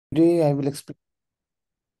Today I will explain,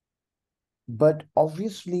 but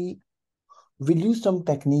obviously we'll use some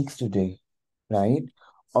techniques today, right?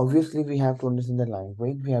 Obviously we have to understand the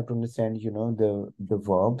language, we have to understand, the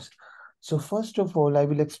verbs. So first of all, I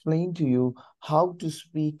will explain to you how to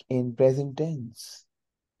speak in present tense.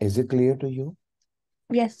 Is it clear to you?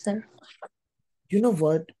 Yes, sir. You know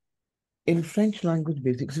what? In French language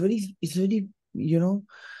basics, it's very,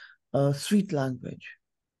 sweet language.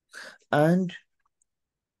 And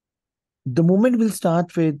the moment we'll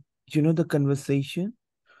start with, the conversation,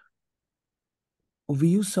 we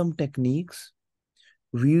use some techniques.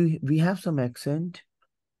 We have some accent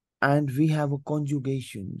and we have a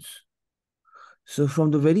conjugations. So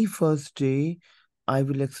from the very first day, I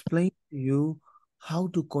will explain to you how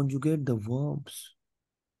to conjugate the verbs.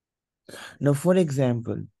 Now, for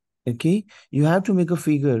example, okay, you have to make a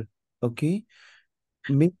figure, okay?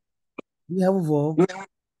 Make, we have a verb,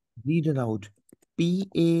 read it out.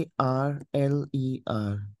 Parler.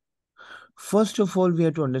 First of all, we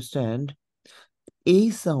have to understand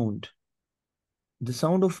A sound. The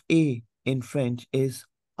sound of A in French is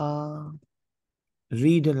ah.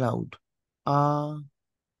 Read aloud. Ah.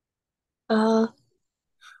 Uh,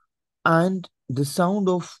 And the sound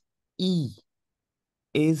of E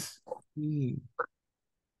is E.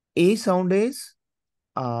 A sound is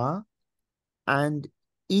A and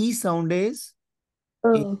E sound is A.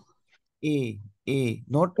 uh, A. A.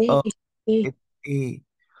 Not A, A. A. It's A.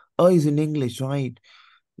 A is in English, right?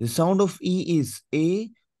 The sound of E is A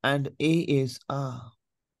and A is A.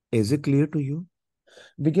 Is it clear to you?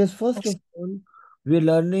 Because first Yes. of all, we're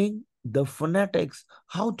learning the phonetics,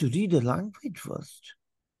 how to read a language first.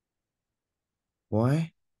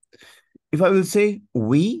 Why? If I will say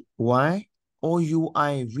we, why?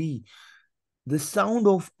 O-U-I, we. The sound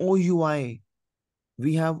of O-U-I,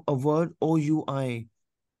 we have a word O-U-I.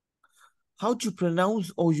 How to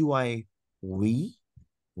pronounce O-U-I? We,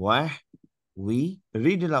 why? We.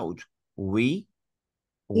 Read it out. We,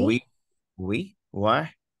 E.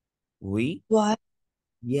 why? We. Y.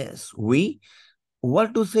 Yes, we.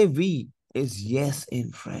 What to say we is yes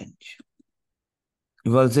in French.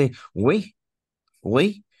 You will say we,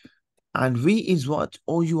 and we is what?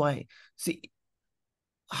 O-U-I. See,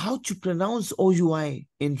 how to pronounce OUI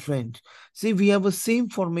in French. See, we have a same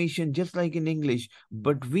formation just like in English,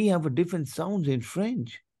 but we have a different sounds in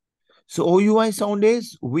French. So OUI sound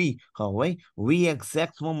is we. We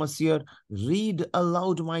exactement, monsieur. Read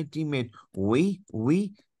aloud, my teammate. We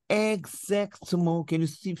exactement. Can you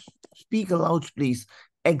speak aloud, please?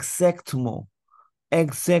 Exactement. Yes.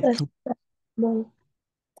 Exact, Mo.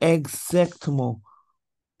 exactement.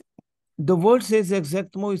 The word says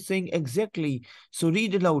exactement is saying exactly. So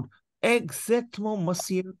read aloud. Exactement,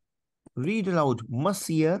 monsieur. Read aloud.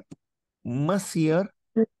 Monsieur, monsieur.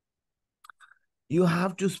 You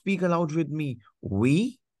have to speak aloud with me.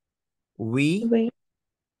 We, We.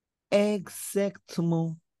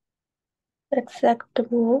 exactement.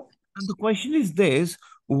 Exactement. And the question is this,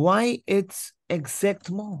 why it's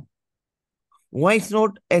exactement? Why it's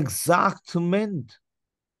not exactement?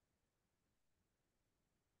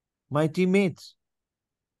 My teammates.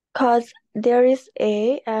 Cause there is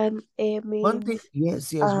A and A One thing,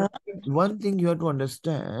 means yes, one thing you have to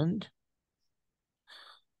understand,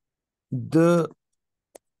 the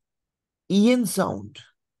en sound.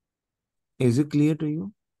 Is it clear to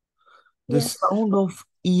you? The yes. sound of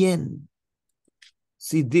en.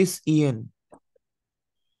 See this en.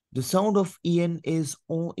 The sound of en is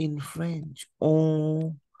on in French.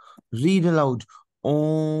 On. Read aloud.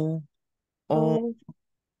 On. On. O.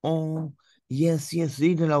 On. Yes,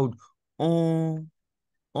 read aloud. On.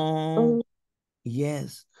 On. O.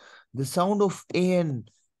 Yes. The sound of en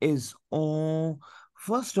is on.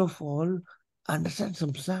 First of all, understand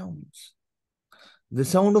some sounds. The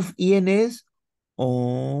sound of en is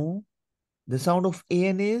on. The sound of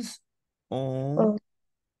en is on. O.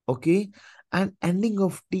 Okay. And ending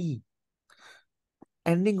of t.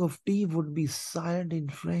 Ending of T would be silent in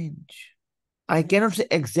French. I cannot say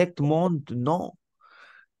exactement, no.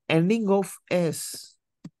 Ending of S,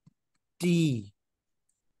 T,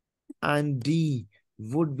 and D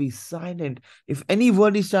would be silent. If any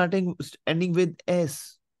word is ending with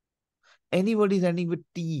S, any word is ending with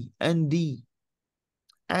T and D,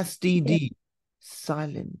 S, T, Yes. D,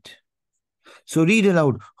 silent. So read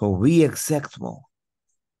aloud. Oh, we exactement.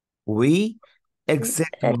 We Ex-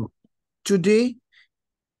 exactement. Today,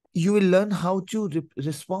 you will learn how to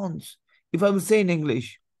respond. If I will say in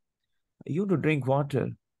English, you to drink water.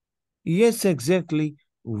 Yes, exactly.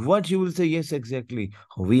 What you will say, yes, exactly.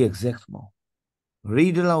 We exactement.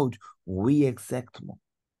 Read aloud. We exactement.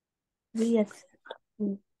 We. Yes.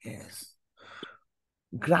 Yes.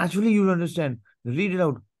 Gradually you'll understand. Read it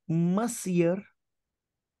out. Monsieur.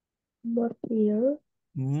 Monsieur.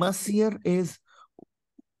 Monsieur is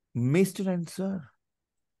Mr. and Sir.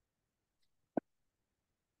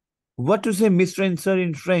 What to say Mr. and Sir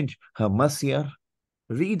in French? Monsieur.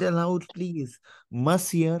 Read aloud, please.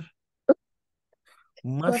 Monsieur.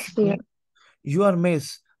 Monsieur. Monsieur. You are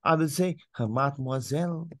Miss. I will say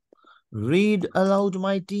Mademoiselle. Read aloud,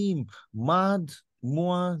 my team. Mademoiselle.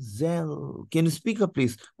 Can you speak up,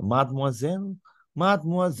 please? Mademoiselle.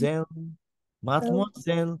 Mademoiselle.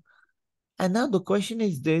 Mademoiselle. And now the question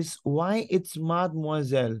is this, why it's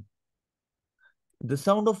mademoiselle? The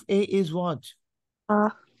sound of A is what?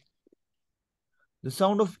 Ah. The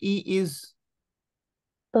sound of E is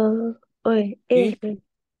Oi. A. Eh.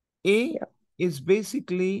 A Yeah. is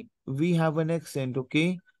basically, we have an accent,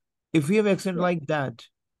 okay? If we have accent Yeah. like that,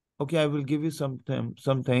 okay, I will give you something.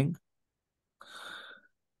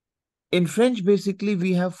 In French, basically,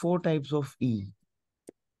 we have four types of E.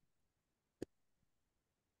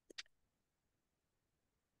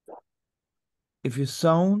 If you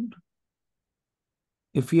sound,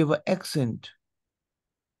 if you have an accent,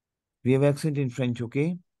 we have accent in French,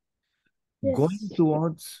 okay? Going Yes.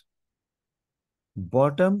 towards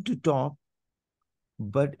bottom to top,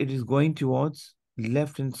 but it is going towards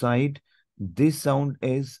left hand side. This sound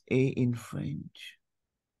is A in French.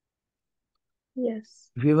 Yes.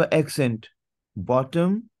 If you have an accent,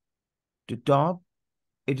 bottom to top,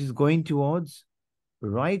 it is going towards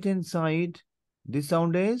right hand side. This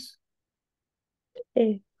sound is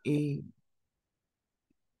Eh. A.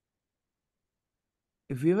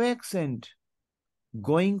 If you have an accent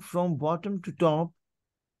going from bottom to top,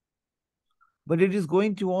 but it is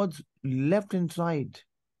going towards left hand side.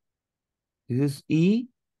 This E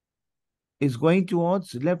is going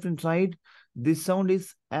towards left hand side. This sound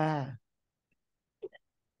is A.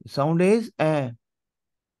 Sound is A.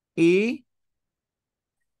 A.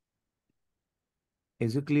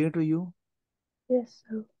 Is it clear to you? Yes.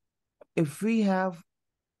 So. If we have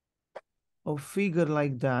a figure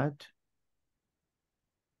like that,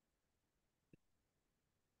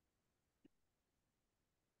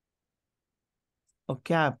 a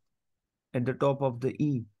cap at the top of the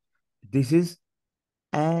E, this is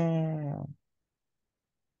A.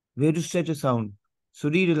 Where to stretch a sound? So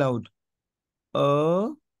read aloud. A,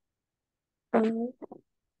 Uh,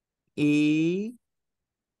 A,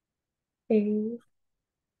 A.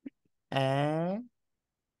 A,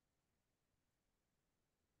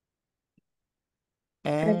 A.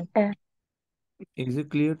 And F. Is it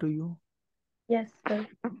clear to you? Yes. Sir.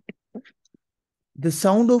 The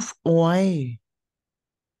sound of OI,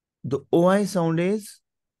 the OI sound is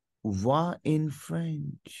wa in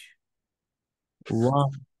French. Wa.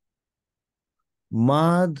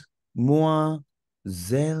 Mad, moi,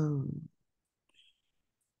 zel.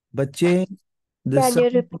 बच्चे, the Can you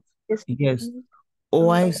sound, repeat this? yes, Please?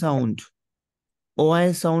 OI Uh, sound.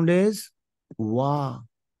 OI sound is wa.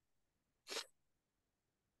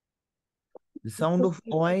 The sound of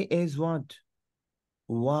okay. OI is what?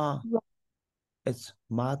 Wa. Wa- It's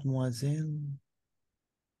mademoiselle.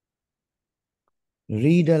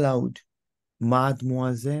 Read aloud.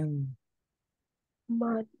 Mademoiselle.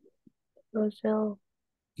 Mademoiselle.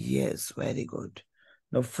 Yes, very good.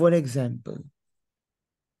 Now, for example,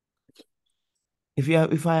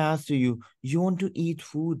 if I ask you, you want to eat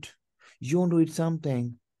food, you want to eat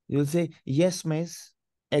something, you'll say, yes, miss.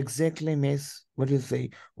 Exactly, miss. What do you say?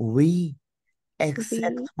 Oui, We.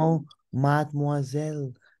 exactement,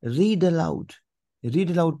 mademoiselle. Read aloud.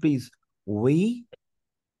 Read aloud, please. Oui,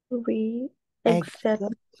 We.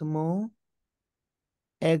 Exact. exactement,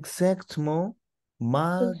 exactement,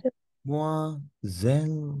 Exact.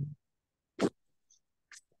 mademoiselle.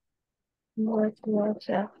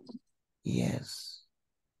 Mademoiselle. Yes.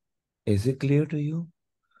 Is it clear to you?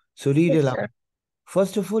 So read Yes, aloud. sir.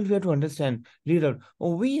 First of all, we have to understand, read out,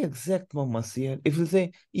 oh, we exactement, monsieur. If you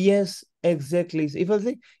say, yes, exactly. If I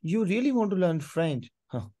say, you really want to learn French,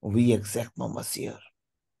 huh, we exactement, monsieur.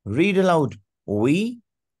 Read aloud, we We.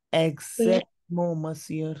 exactement,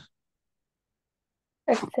 monsieur.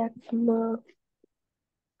 Exact.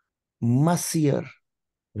 Monsieur.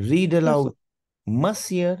 Read aloud,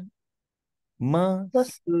 monsieur, Mas.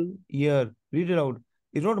 monsieur. Read aloud.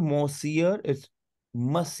 It's not monsieur, it's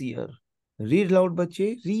monsieur. Read aloud,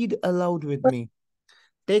 bache. Read aloud with me.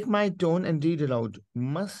 Take my tone and read aloud.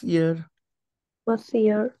 Monsieur.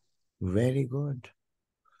 Monsieur. Very good.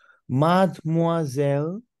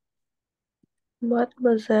 Mademoiselle.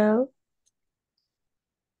 Mademoiselle.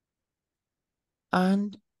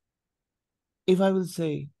 And if I will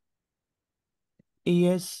say,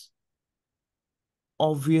 yes,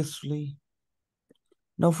 obviously,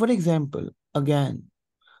 Now, for example, again,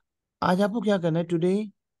 आज आपको क्या करना है?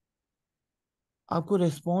 Today आपको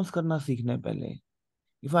response करना सीखना है पहले.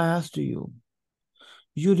 If I ask to you,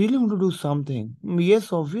 you really want to do something?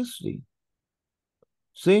 Yes, obviously.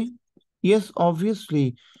 Say, yes,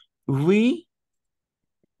 obviously. We,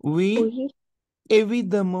 we, We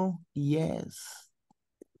evidamo. Yes.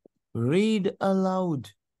 Read aloud.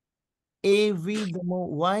 Evidamo.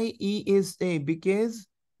 Why E is A? Because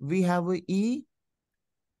we have a E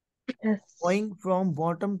yes. going from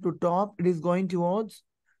bottom to top. It is going towards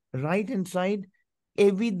right hand side.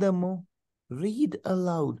 Evidamo. Read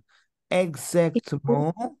aloud.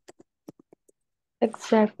 Exactmo.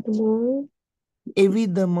 Exactly.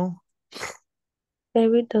 Evidamo.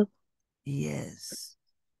 Evident. Yes.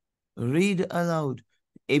 Read aloud.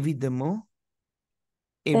 Evidamo.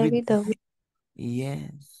 Evidamo. Evident.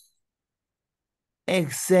 Yes.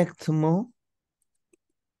 Exactmo.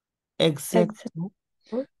 Exact. Exactmo.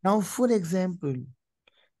 Now, for example,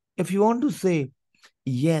 if you want to say,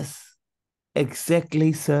 yes,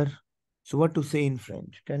 exactly, sir. So, what to say in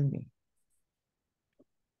French? Tell me.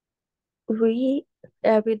 We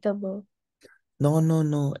evident. No, no,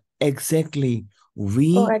 no. Exactly. Oh,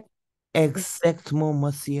 Oui, exactement,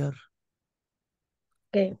 monsieur.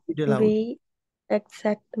 okay. Read aloud. We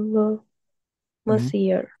exactement, Mhm.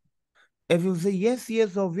 monsieur. If you say, yes,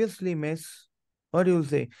 yes, obviously, miss, what do you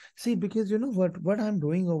say? See, because you know what I'm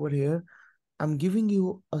doing over here? I'm giving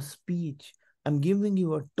you a speech. I'm giving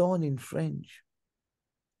you a tone in French.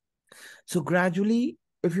 So gradually,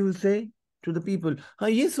 if you will say to the people,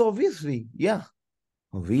 yes, obviously, yeah,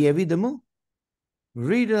 oui, évidemment.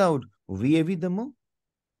 Read aloud, oui, évidemment.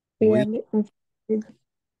 We Oui, am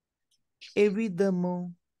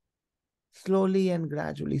évidemment. Slowly and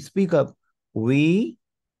gradually. Speak up. Oui,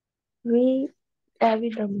 we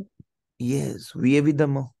evident. yes, oui,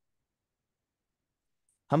 évidemment.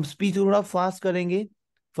 हम speech थोड़ा fast करेंगे.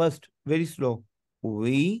 First very slow.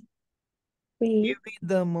 Oui, We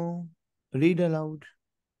évidemment. Read aloud.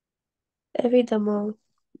 evident.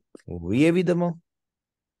 Oui, évidemment.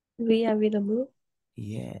 We evident.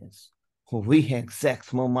 Yes. Oui,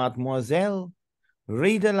 exactement, mademoiselle.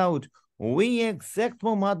 Read aloud. Oui,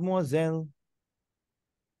 exactement, mademoiselle.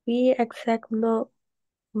 We exactement,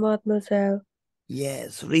 mademoiselle.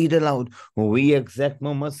 Yes, read aloud. Oui,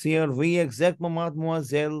 exactement, monsieur. Oui, exactement,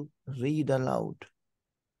 mademoiselle. Read aloud.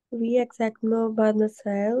 We exactement,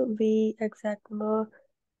 mademoiselle. We exactement,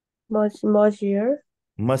 monsieur.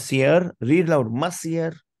 Monsieur, read aloud.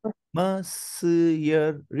 Monsieur.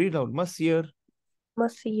 Monsieur. Read aloud. Monsieur.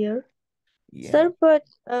 Monsieur. Yeah. Sir, but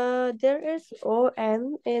there is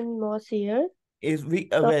on in monsieur. Is we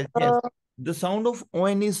So well, yes. The sound of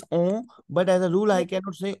on is on, but as a rule, I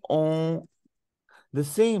cannot say on. The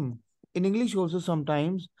same in English also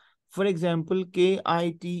sometimes. For example,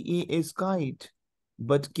 KITE is kite,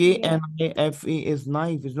 but yeah, KNIFE is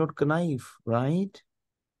knife. It's not knife, right?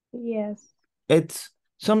 yes. It's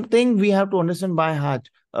something we have to understand by heart.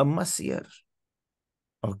 A monsieur.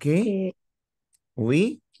 Okay? Okay. We?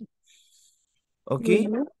 We Okay?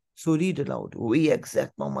 So read it aloud. Oui,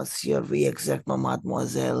 exactement, monsieur. Oui, exactement,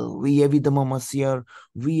 mademoiselle. Oui, évidemment, monsieur.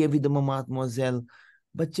 Oui, évidemment, mademoiselle.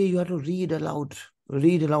 बच्चे, you have to read aloud.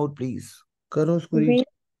 Read aloud, please. करो उसको read.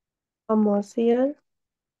 we monsieur.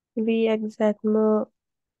 We exactement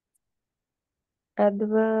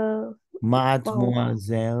adver oh,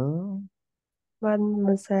 Mademoiselle.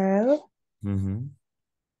 mademoiselle. Mm-hmm.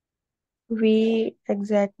 We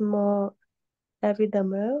exactement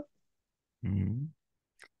évidemment. Mm-hmm.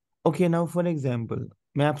 Okay, now for example,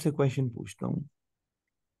 मैं आपसे question पूछता हूँ.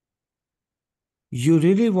 You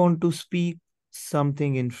really want to speak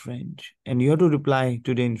something in French and you have to reply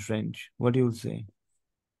today in French. What you will say?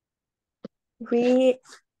 We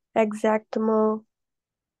exactement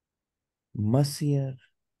Monsieur.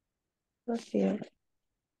 monsieur.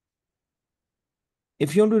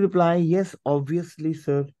 If you want to reply, yes, obviously,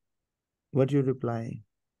 sir, what you reply?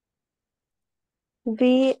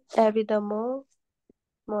 We évidemment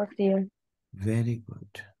monsieur. Very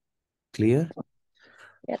good. Clear?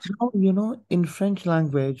 Yes. Now, in French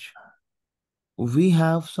language, we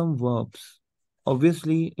have some verbs.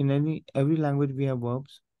 Obviously, in every language, we have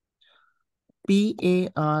verbs.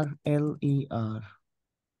 Parler.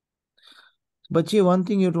 But one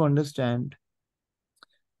thing you have to understand,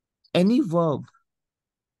 any verb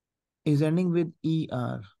is ending with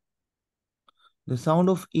er. The sound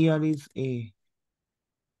of er is a.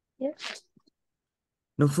 Yes.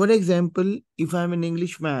 Now, for example, if I'm an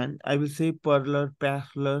Englishman, I will say parlor,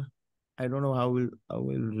 parlor. I don't know how I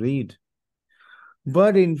will read.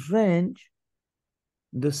 But in French,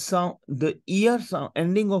 the sound, the ear sound,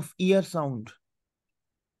 ending of ear sound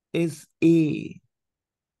is A.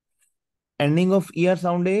 Ending of ear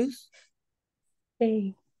sound is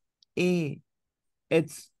A. A.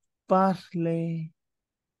 It's parsley.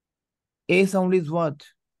 A sound is what?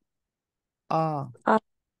 A. A.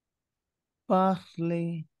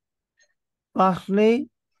 Parsley. Parsley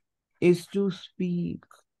is to speak.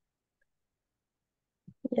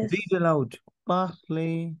 Read Yes. aloud.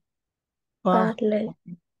 Parsley. Parle. Parsley.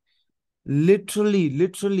 Literally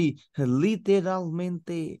literally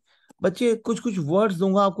बच्चे कुछ कुछ words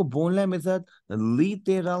दूंगा आपको बोलना है मेरे साथ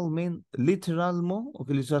literal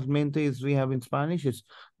okay लिटरalmente is we have in Spanish it's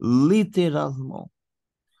literalmo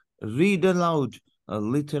read aloud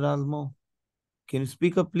literalmo can you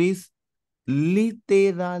speak up please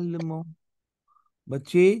literalmo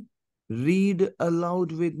बच्चे read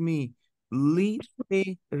aloud with me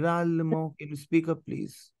literalmo can you speak up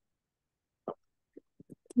please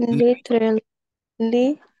Literal.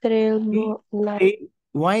 Literal. Like.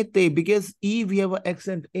 Why they? Because E we have an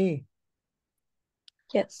accent A.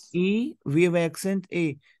 Yes. E we have accent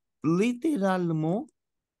A. Literal mo.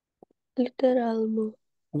 Literal.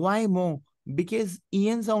 Why mo? Because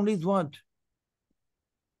En sound is what?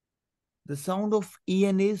 The sound of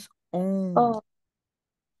En is on. Oh.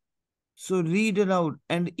 So read aloud.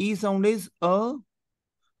 And E sound is a.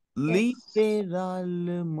 Yes. Literal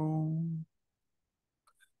mo.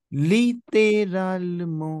 Literal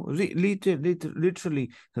mo. Literally.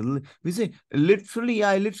 We say literally.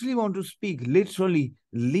 I literally want to speak. Literally.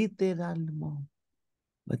 Literal mo.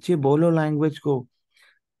 बच्चे बोलो language को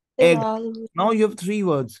Egg. Literal. Now you have three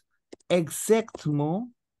words. Exactmo,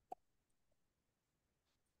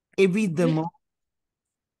 evidemo.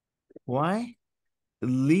 Why?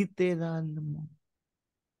 Literalmo.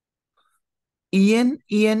 Ian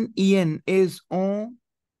is on.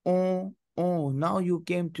 Now you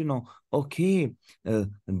came to know. Okay.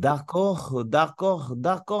 D'accord,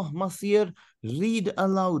 monsieur. Read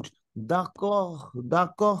aloud.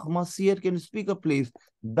 D'accord, monsieur. Can you speak up, please?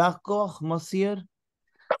 D'accord, monsieur.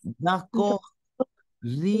 D'accord.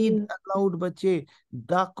 Read Mm. aloud, bache.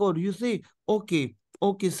 D'accord. You say, okay,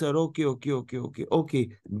 okay, sir. Okay.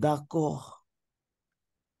 D'accord.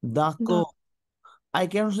 The. D'accord. I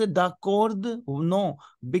cannot say d'accord. No,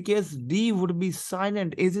 because D would be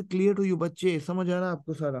silent. Is it clear to you, बच्चे? समझ आ रहा है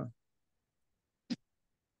आपको सारा?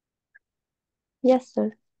 Yes,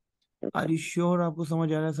 sir. Are you sure आपको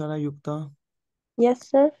समझ आ रहा है सारा युक्ता? Yes,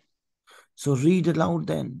 sir. So read aloud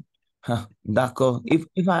then. Huh, d'accord.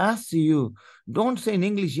 If I ask you, don't say in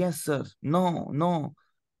English, yes, sir. No.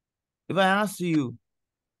 If I ask you,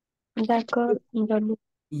 D'accord. The.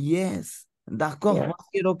 yes, d'accord, Yeah.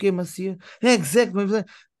 monsieur, okay, monsieur. Exact, मतलब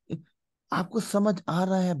आपको समझ आ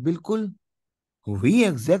रहा है बिल्कुल we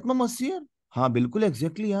exact में मसीयर हाँ बिल्कुल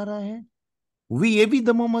exactly आ रहा है वी ये भी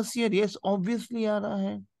दमो मसीयर यस ऑब्वियसली आ रहा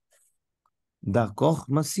है d'accord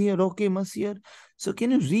monsieur okay monsieur so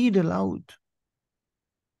can you read aloud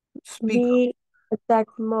speak up We.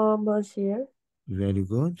 Exactement, monsieur. very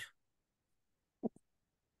good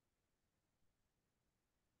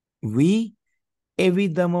oui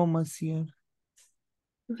évidemment monsieur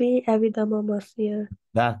Oui, évidemment, monsieur.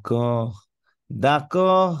 d'accord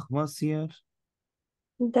monsieur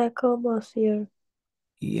D'accord, monsieur.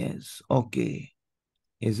 yes okay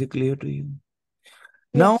is it clear to you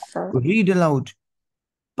now Yes, sir. read aloud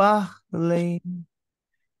parler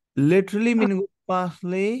literally Pa- meaning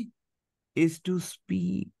parler is to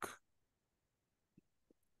speak.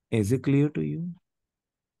 Is it clear to you?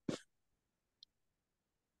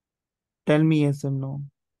 Tell me yes or no.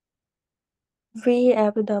 Oui,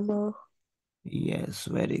 évidemment. Yes,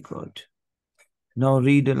 very good. Now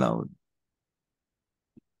read aloud.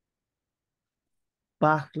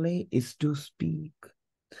 Parler is to speak.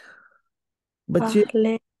 बच्चे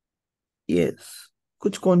Parler. Yes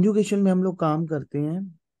कुछ conjugation में हम लोग काम करते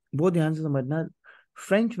हैं बहुत ध्यान से समझना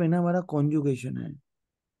फ्रेंच में ना हमारा कॉन्जुगेशन है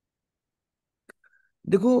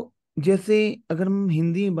देखो जैसे अगर हम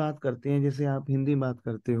हिंदी में बात करते हैं जैसे आप हिंदी में बात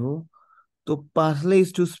करते हो तो पार्ले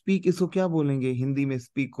इज टू स्पीक इसको क्या बोलेंगे हिंदी में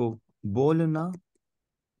स्पीक को बोलना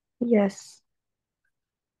Yes.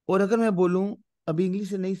 और अगर मैं बोलूं अभी इंग्लिश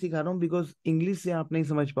से नहीं सिखा रहा हूँ बिकॉज इंग्लिश से आप नहीं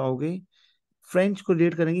समझ पाओगे फ्रेंच को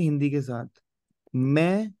रिलेट करेंगे हिंदी के साथ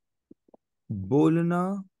मैं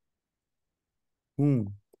बोलना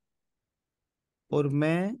हूँ और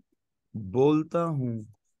मैं बोलता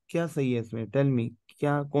हूँ क्या सही है इसमें टेल मी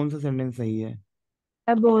क्या कौन सा सेंटेंस सही है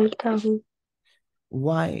मैं बोलता हूँ.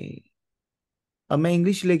 वाई अब मैं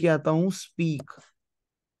इंग्लिश लेके आता हूँ स्पीक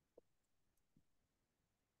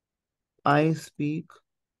आई स्पीक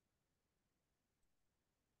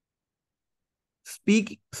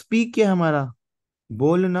क्या है हमारा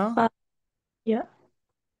बोलना Pa- Yeah.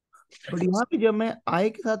 बट यहाँ पे जब मैं आई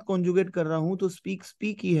के साथ कॉन्जुगेट कर रहा हूं तो स्पीक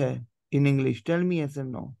स्पीक ही है in English. Tell me yes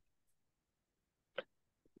and no.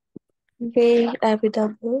 Will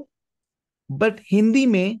evidently. But Hindi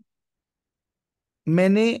में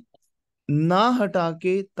मैंने ना हटा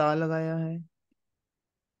के ता लगाया है।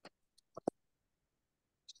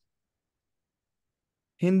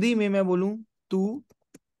 हिंदी में मैं बोलूं तू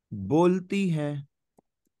बोलती है,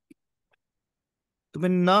 तो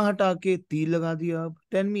मैंने ना हटा के ती लगा दिया। अब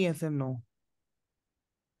tell me yes and no.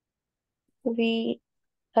 We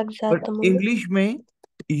but exactly. English में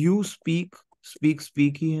यू स्पीक स्पीक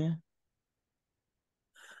स्पीक ही है।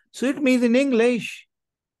 So it means in English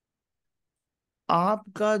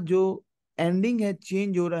आपका जो एंडिंग है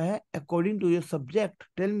चेंज हो रहा है according to your subject.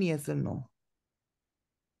 Tell me yes and no.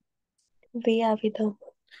 We evidently.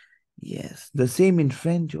 Yes, the same in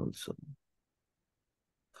French also.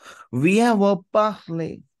 We have a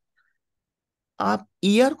parley. आप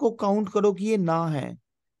year को count करो कि ये ना है,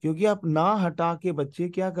 क्योंकि आप ना हटा के बच्चे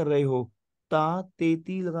क्या कर रहे हो, ता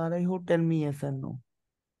तेती लगा रहे हो। Tell me yes and no.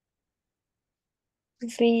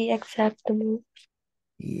 We exactly.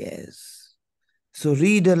 Yes. So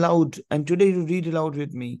read aloud and today you read aloud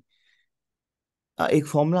with me. एक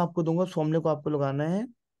फॉर्मूला आपको दूंगा, उस फॉर्मूले को आपको लगाना है,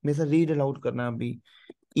 मेरे साथ रीड अलाउड करना है अभी।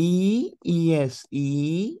 ई E S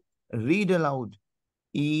E, read aloud.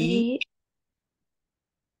 ई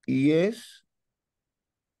E ई एस,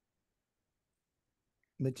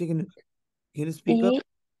 बच्चे can speak up. E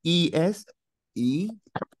E S E,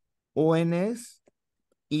 O N S,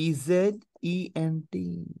 E Z E N T.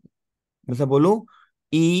 मतलब बोलो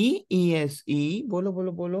ई ई एस ई, बोलो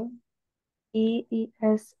बोलो बोलो। E E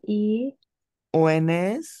S E O N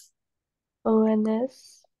S O N S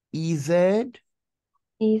E Z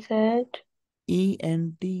E Z E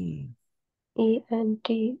N T. E N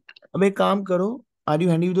T. अब एक काम करो, are you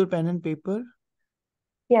handy with your pen and paper?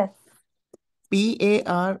 Yes.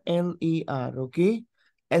 Parler, okay.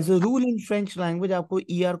 As a rule in French language आपको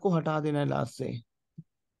E R को हटा देना है last से,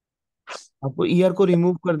 आपको ई आर को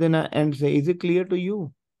रिमूव कर देना है एंड से। Is it clear to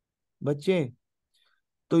you बच्चे?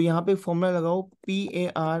 तो यहाँ पे फॉर्मूला लगाओ,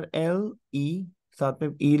 Parle, साथ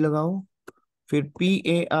में ई लगाओ, फिर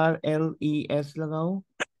Parles लगाओ,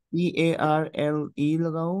 Parle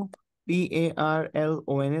लगाओ,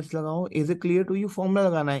 Parlons लगाओ। Is it clear to you? Formula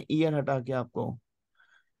लगाना है ई आर हटा के आपको।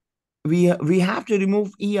 We have to remove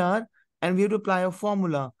er and we have to apply a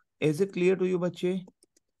formula. Is it clear to you, बच्चे?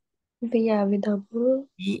 We evidently.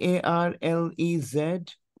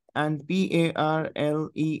 Parlez and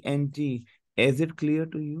Parlent. Is it clear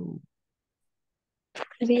to you?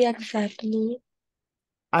 We exactly.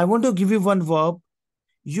 I want to give you one verb.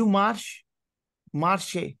 You march,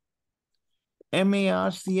 marche.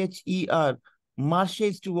 Marcher. Marche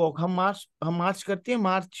is to walk. हम मार्च करते हैं,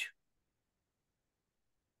 मार्च।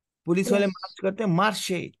 Police वाले Yes. मार्च करते हैं,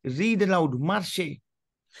 मार्शे। Read aloud, मार्शे।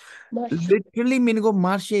 Much. Literally meaning को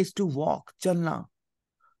मार्शे is to walk, चलना।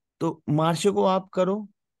 तो मार्शे को आप करो,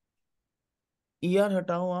 ई आर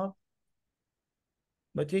हटाओ आप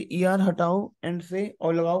बच्चे, ई आर हटाओ एंड से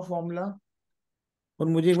और लगाओ फॉर्मूला, और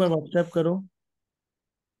मुझे एक बार व्हाट्सएप करो।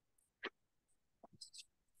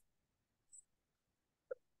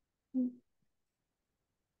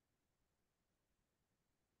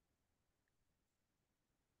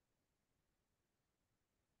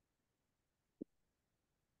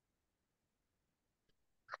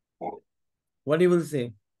 What you will say?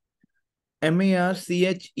 Marche,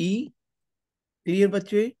 clear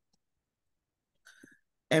बच्चे?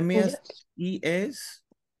 Yes. Marches,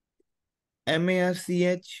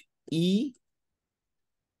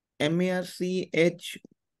 Marchon,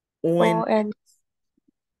 O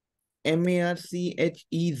N Marchez,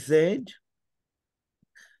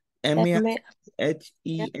 M A. Marcent।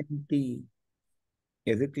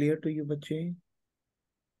 Is it clear to you बच्चे?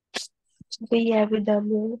 We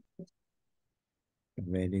evidently.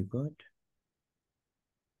 Very good.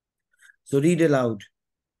 So read aloud.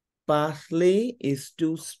 Parsley is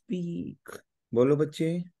to speak. बोलो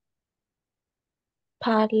बच्चे।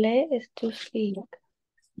 Parley is to speak.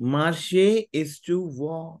 Marche is to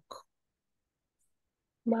walk.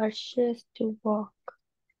 March is to walk.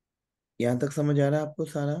 यहां तक समझ आ रहा है आपको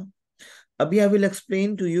सारा? अभी I will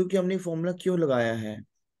explain to you कि हमने फॉर्मूला क्यों लगाया है।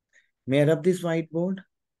 मे आई rub this white board?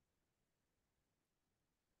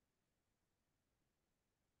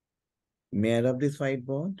 May I rub this white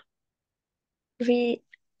board? We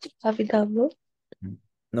evidently.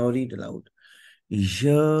 Now read aloud.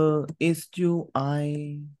 Je is to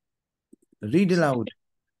I. Read aloud.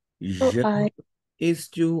 To Je I. is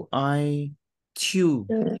to I. Chew.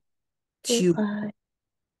 To Chew. I.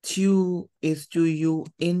 Chew is to you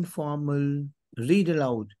informal. Read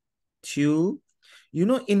aloud. Tu. You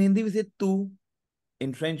know, in Hindi we say tu.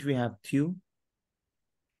 In French we have tu.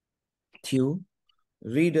 Tu.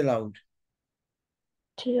 Read aloud.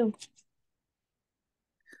 Two.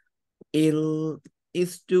 Il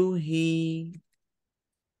is to he.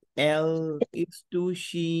 Elle is to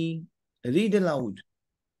she. Read aloud.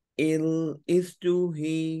 Il is to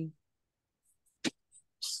he.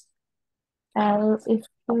 L is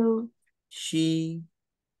to She.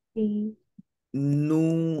 he.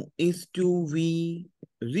 Nu is to we.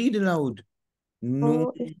 Read aloud. Nu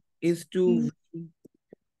O is is to he. we.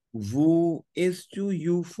 Woo is to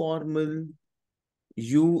you formal.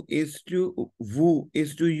 You is to woo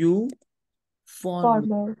is to you formal.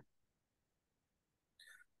 Formal.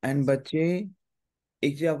 And बच्चे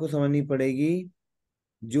एक चीज आपको समझनी पड़ेगी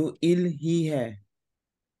जो इल ही है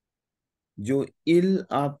जो इल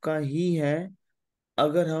आपका ही है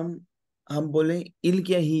अगर हम बोले इल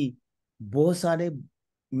क्या ही बहुत सारे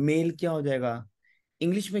मेल क्या हो जाएगा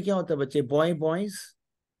इंग्लिश में क्या होता है बच्चे boy boys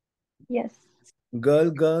Yes. Girl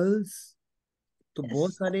girls तो बहुत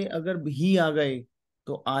Yes. सारे अगर ही आ गए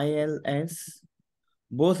तो आई एल एस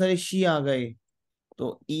बहुत सारे शी आ गए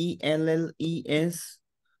तो E L L E S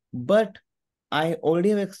but I already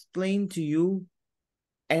have explain to you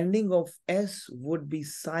ending of s would be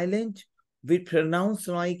silent we pronounce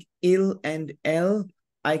like ill and l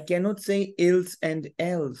I cannot say ills and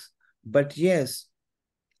ls but yes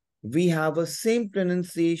we have a same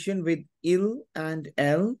pronunciation with ill and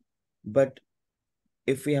l but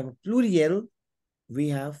if we have a plural we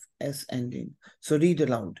have s ending so read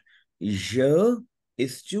aloud je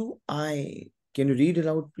is to I can you read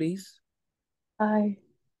aloud please I.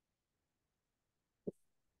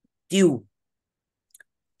 tu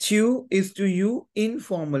tu is to you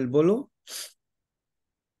informal bolo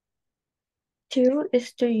Two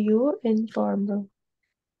is to you informal.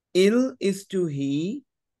 ill is to he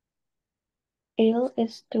Ill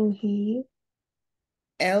is to he.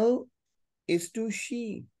 l is to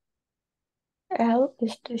she L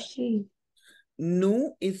is to she. nu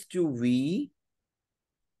is to we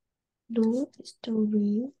Do is to we.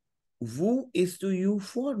 woo is to you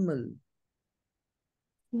formal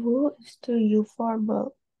Who is to you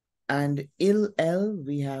formal. and ill l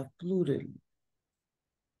we have plural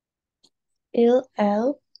Ill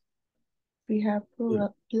L we have plural.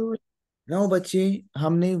 You now बच्चे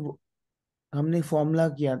हमने हमने formula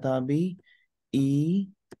किया था अभी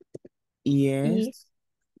ई ई E S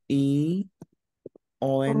E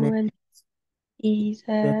O N O N E Z.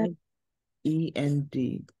 S E N T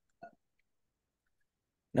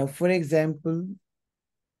now for example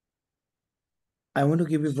I want to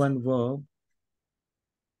give you one verb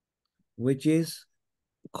which is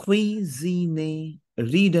cuisine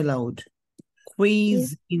read aloud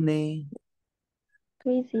cuisine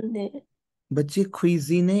Cuisine. बच्चे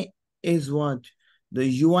cuisine is what the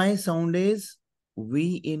ui sound is we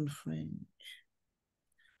in French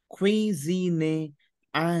cuisine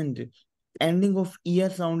and ending of ear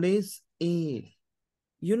sound is a.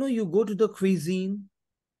 You know, you go to the cuisine,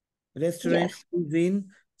 restaurant Yes. cuisine.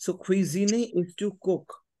 So cuisine is to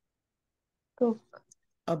cook. Cook.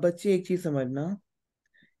 अब बच्चे एक चीज समझना.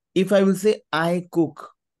 If I will say I cook,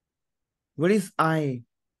 what is I?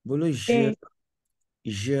 बोलो A.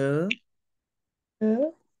 je, E.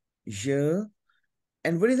 je.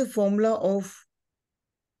 And what is the formula of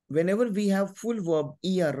whenever we have full verb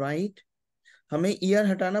er, right? हमें er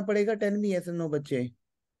हटाना पड़ेगा. Tell me yes or no बच्चे.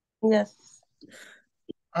 Yes.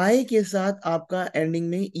 I के साथ आपका ending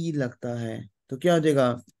में ई लगता है तो क्या हो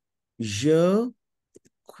जाएगा je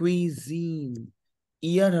cuisine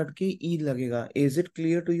ईयर हट के ई लगेगा is it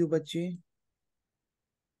clear to you बच्चे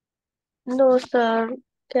No, sir.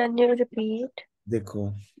 Can you repeat? देखो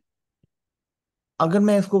अगर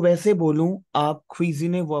मैं इसको वैसे बोलूं आप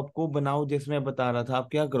क्विजीने वर्ब को बनाओ जैसे मैं बता रहा था आप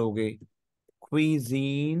क्या करोगे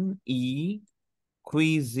क्विजीन ई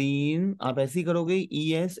क्विजीन आप ऐसी करोगे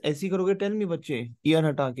ई एस ऐसी करोगे टेल मी बच्चे ईयर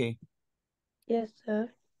हटा के Yes, sir.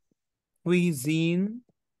 क्विजीन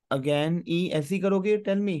अगेन ई ऐसी करोगे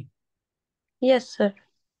टेल मी Yes, sir.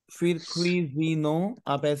 फिर क्विजीनो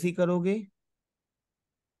आप ऐसी करोगे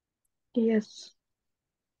Yes.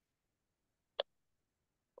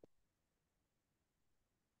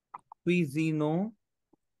 क्विजीनो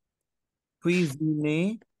क्विजीने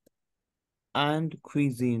एंड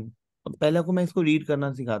क्विजीन पहले को मैं इसको रीड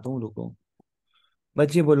करना सिखाता हूँ रुको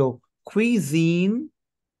बच्चे बोलो cuisine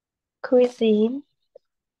Cuisine.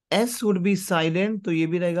 S would be silent तो ये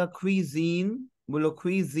भी रहेगा क्विजीन बोलो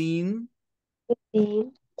cuisine Cuisine.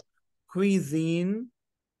 Cuisine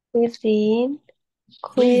Cuisine.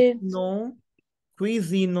 Quiz. क्विजीनो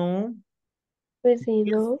क्विजीनो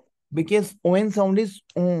Cuisino. Because own sound is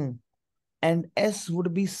O and S would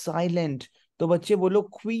be silent. तो बच्चे बोलो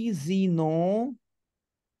क्विजीनो।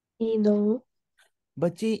 Ino.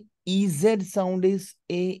 बच्चे EZ sound is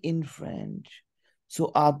a in French. सो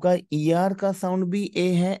आपका ER का साउंड भी ए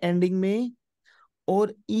है एंडिंग में,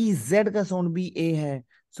 और EZ का साउंड भी ए है।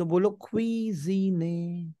 सो बोलो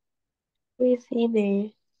क्विजीने।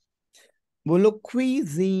 Cuisine. बोलो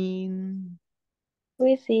क्विजीन।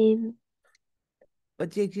 Cuisine.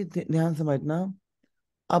 बच्चे एक चीज ध्यान समझना।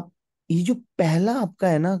 अब ये जो पहला आपका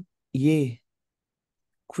है ना, ये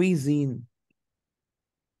क्विजीन,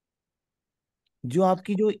 जो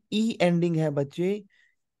आपकी जो ई एंडिंग है बच्चे,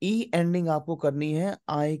 ई एंडिंग आपको करनी है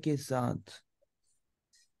आई के साथ।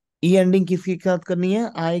 ई एंडिंग किसके साथ करनी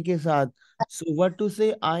है? आई के साथ। सो व्हाट टू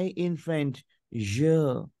से आई इन फ्रेंच?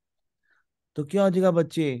 य। तो क्या हो जाएगा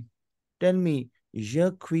बच्चे? Tell me. य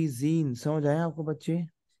क्विजीन। समझ आया आपको बच्चे?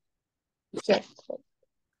 Yes.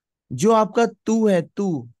 जो आपका तू है,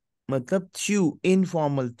 तू मतलब च्यू,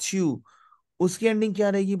 इनफॉर्मल च्यू, उसकी एंडिंग क्या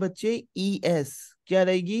रहेगी बच्चे? ES। क्या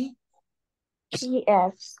रहेगी?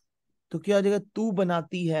 Yes. तो क्या हो जाएगा? तू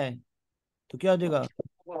बनाती है। तो क्या हो जाएगा?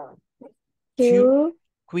 Chew Q.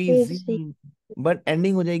 Cuisine. Cuisine. But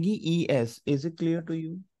ending हो जाएगी ES। Is it clear to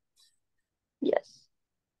you? Yes.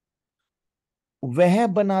 वह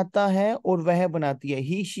बनाता है और वह बनाती है,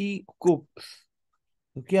 ही शी कुक्स।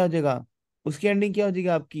 तो क्या हो जाएगा? उसकी एंडिंग क्या हो जाएगी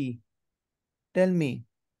आपकी? Tell me.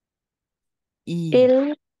 E.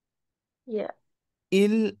 Il. Yeah.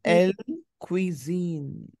 Ill Yes, L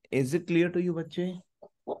cuisine. Is it clear to you बच्चे?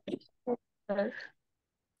 sir.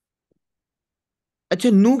 अच्छा,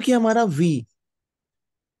 नू की हमारा वी,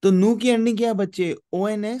 तो नू की एंडिंग क्या है बच्चे?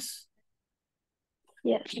 ONS।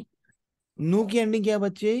 Yes. नू की एंडिंग क्या है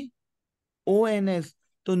बच्चे? ONS।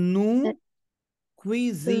 तो नू Mm.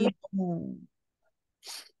 Cuisine.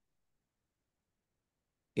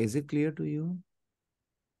 Is it clear to you?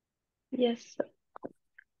 Yes, sir.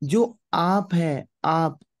 जो आप है,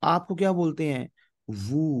 आपको क्या बोलते हैं?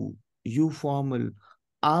 वो। You formal.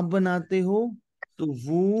 आप बनाते हो, तो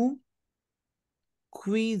वो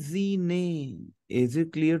क्विजीने। Is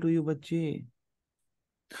it clear to you बच्चे?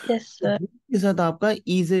 Yes, sir. वो के साथ आपका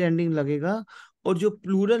ई से एंडिंग लगेगा, और जो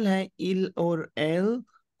प्लूरल है इल और एल,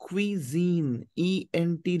 क्विजीन,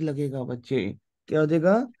 ENT लगेगा बच्चे। क्या हो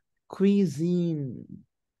जाएगा? क्विजीन।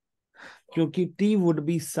 क्योंकि टी वुड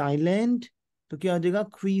बी साइलेंट, तो क्या हो जाएगा?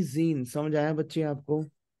 क्विजीन। समझ आया बच्चे आपको?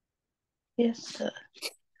 Yes, sir.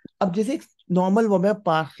 अब जैसे एक नॉर्मल वर्ब है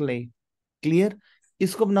पार्ले, क्लियर?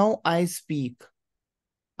 इसको बनाओ आई स्पीक।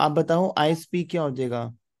 आप बताओ आई स्पीक क्या हो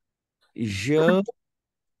जाएगा? य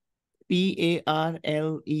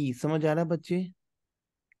PARLE। समझ आ रहा है बच्चे?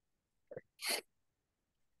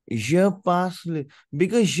 य पार्ले,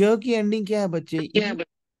 बिकॉज य की एंडिंग क्या है बच्चे? ई।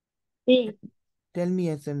 B. Tell me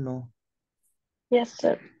yes and no. Yes,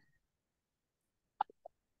 sir.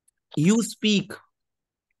 You speak,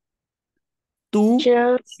 तू, J.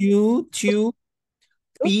 Chew,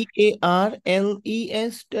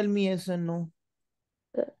 PARLES। Tell me yes and no.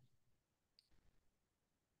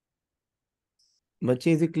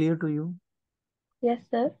 बच्चे is it clear to you? Yes,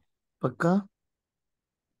 sir. पक्का?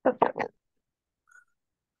 Okay.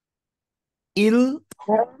 Ill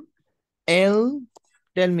L,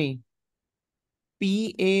 tell me,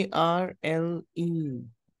 PARLE।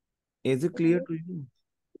 Is it clear to you?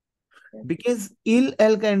 Because ill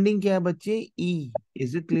L का ending क्या है बच्चे? ई।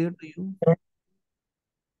 Is it clear to you?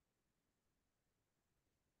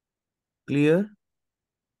 Clear?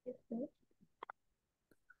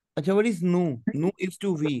 अच्छा, what is no? No is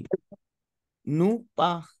to we. No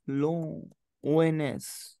पालो, ONS।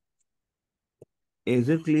 Is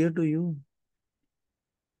it clear to you?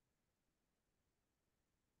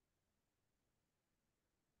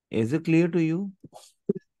 Is it clear to you?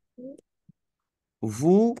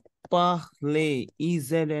 वो पाले,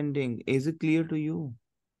 EZ ending. Is it clear to you?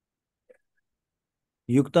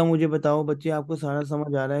 युक्ता मुझे बताओ बच्चे, आपको सारा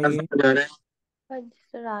समझ आ रहा है ये? हाँ जी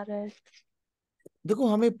सर आ रहा है। देखो,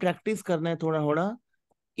 हमें प्रैक्टिस करना है थोड़ा थोड़ा।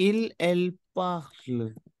 इल L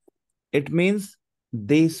Pal, it means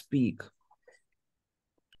they speak.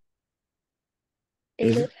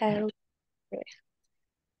 Is L L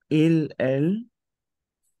ill L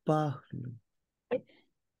Pal,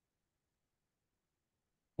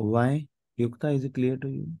 Y? Yukta, is it clear to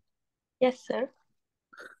you? Yes, sir.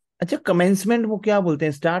 अच्छा, कमेंसमेंट वो क्या बोलते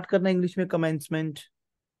हैं? स्टार्ट करना इंग्लिश में कमेंसमेंट।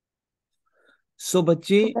 सो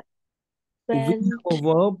बच्चे, we When have a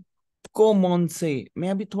verb कोमोन से। मैं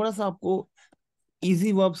अभी थोड़ा सा आपको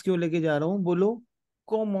इजी वर्ब्स क्यों लेके जा रहा हूं, बोलो।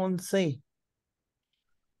 कोमोन से।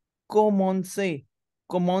 कोमोन से।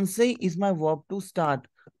 कोमोन से is my verb to start.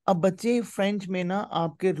 अब बच्चे फ्रेंच में ना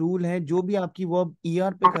आपके रूल है, जो भी आपकी वर्ब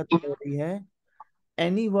ईआर पे खत्म हो रही है,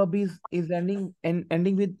 any verb is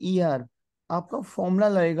ending with ER, आपका फॉर्मूला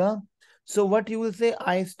लगेगा. So what you will say,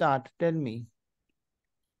 I start, tell me.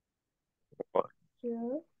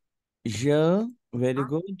 Yeah. य, वेरी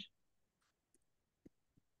गुड.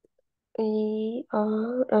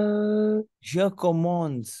 य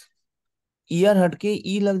कॉमन्स, ईआर हटके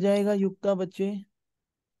ई लग जाएगा युक्ता बच्चे.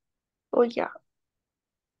 Oh yeah.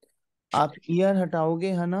 आप ईआर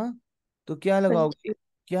हटाओगे है ना, तो क्या लगाओगे,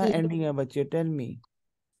 क्या E. एंडिंग है बच्चे, टेल मी.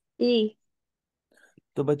 E.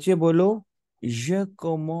 तो बच्चे बोलो, je Je,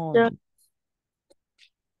 commande.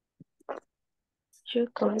 je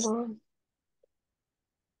commande.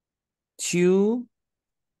 Tu,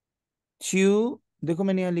 tu, देखो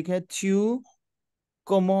मैंने यहाँ लिखा है tu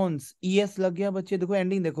commands, es लग गया बच्चे, देखो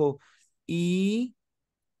एंडिंग देखो, e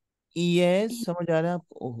es, समझ आ रहा है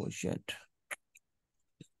आपको, ओहो शिट.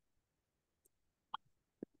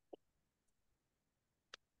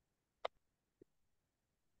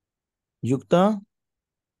 युक्ता,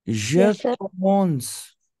 je Yes, sir. commands.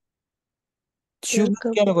 Je chew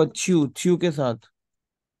क्या commande. लगा, च्यू च्यू के साथ.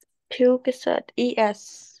 Few के साथ ES.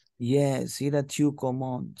 यस, ये chew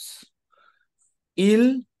commands. il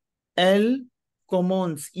el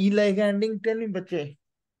commands, ई लगेगा एंडिंग, टेल मी बच्चे.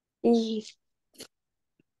 E.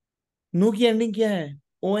 नु की एंडिंग क्या है,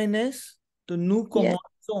 ओ एन एस. तो नु Yes.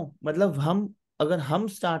 कोमोन्सो, मतलब हम, अगर हम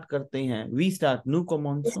स्टार्ट करते हैं, वी स्टार्ट नु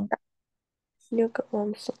कोमोन्सो. New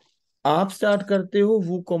commande. आप स्टार्ट करते हो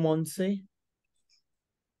वो कोमोन से.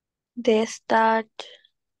 They start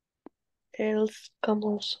else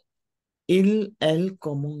commande. Ill L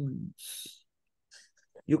कोमोन्स.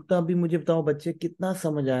 युक्ता अभी मुझे बताओ बच्चे, कितना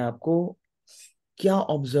समझ आया आपको, क्या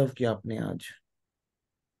ऑब्जर्व किया आपने आज.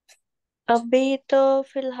 अभी तो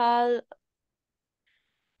फिलहाल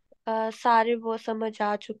सारे वो समझ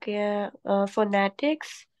आ चुके हैं फोनेटिक्स,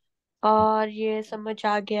 और ये समझ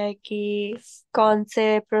आ गया है कि कौन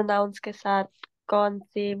से प्रोनाउंस के साथ कौन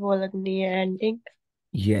सी वो लगनी है ending.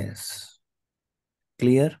 Yes,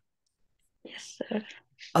 clear. Yes sir.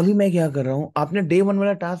 अभी मैं क्या कर रहा हूँ, आपने डे वन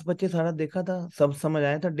वाला टास्क बच्चे सारा देखा था, सब समझ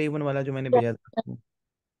आया था डे वन वाला जो मैंने भेजा था आपको.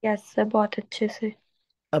 यस सर, बहुत अच्छे से।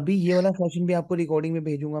 अभी ये वाला सेशन भी आपको रिकॉर्डिंग में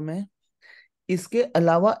भेजूंगा मैं. इसके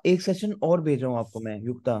अलावा एक सेशन और भेज रहा हूँ आपको मैं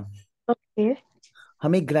युक्ता. ओके।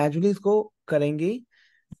 हमें ग्रेजुअली इसको करेंगे.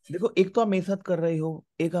 देखो, एक तो आप मेरे साथ कर रहे हो,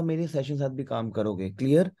 एक आप मेरे सेशन साथ भी काम करोगे,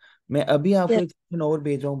 क्लियर. मैं अभी आपको यस एक सेशन और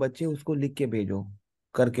भेज रहा हूँ बच्चे, उसको लिख के भेजो,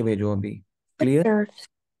 करके भेजो अभी. क्लियर. सर।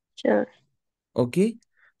 श्योर। ओके.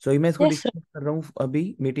 सो मैं इसको यस सर। डिस्कस कर रहा हूँ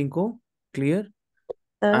अभी मीटिंग को. Clear.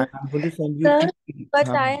 Sir. And I am going to send you sir, to. But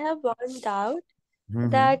हाँ. I have one doubt hmm.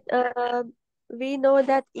 that we know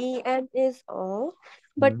that en is o,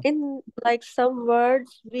 but in like some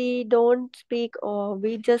words we don't speak o,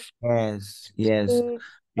 we just yes, yes, speak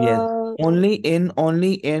yes.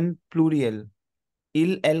 Only in प्लूरियल.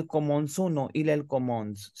 il el comonso, no, il el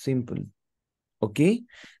commons, simple. Okay.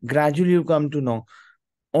 Gradually you come to know,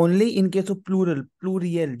 only in case of plural,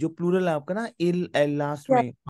 plurial, जो plural है आपका ना, il el last yeah, में